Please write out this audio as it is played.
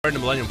in the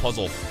Millennium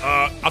Puzzle.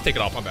 I'll take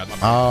it off. My bad.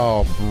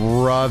 Oh,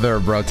 brother,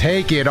 bro,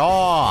 take it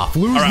off.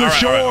 Lose the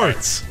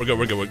shorts. All right.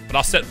 We're good. But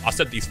I'll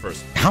set these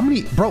first. How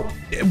many, bro?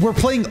 We're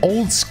playing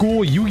old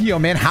school Yu-Gi-Oh,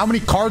 man. How many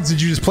cards did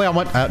you just play on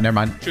one? Never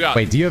mind.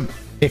 Wait, do you have?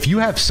 If you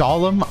have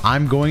Solemn,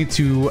 I'm going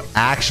to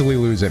actually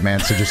lose it, man.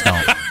 So just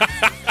don't.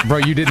 Bro,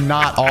 you did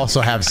not also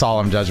have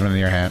Solemn Judgment in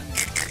your hand.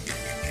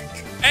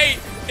 Hey,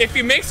 if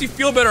it makes you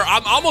feel better,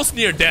 I'm almost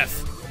near death.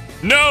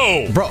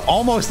 No! Bro,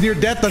 almost near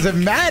death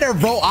doesn't matter,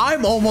 bro.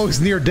 I'm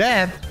almost near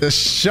death. Just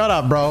shut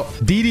up, bro.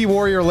 DD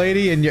Warrior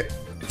Lady and you...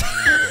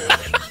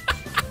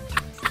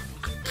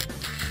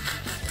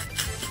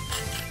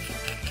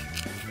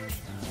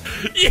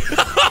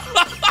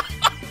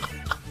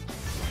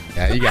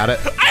 Yeah, you got it.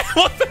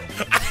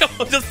 I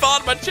almost just fell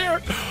out of my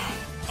chair.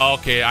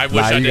 Okay, I wish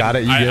I didn't. You got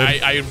it.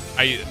 You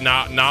good.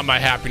 Now my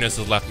happiness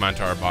has left my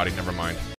entire body. Never mind.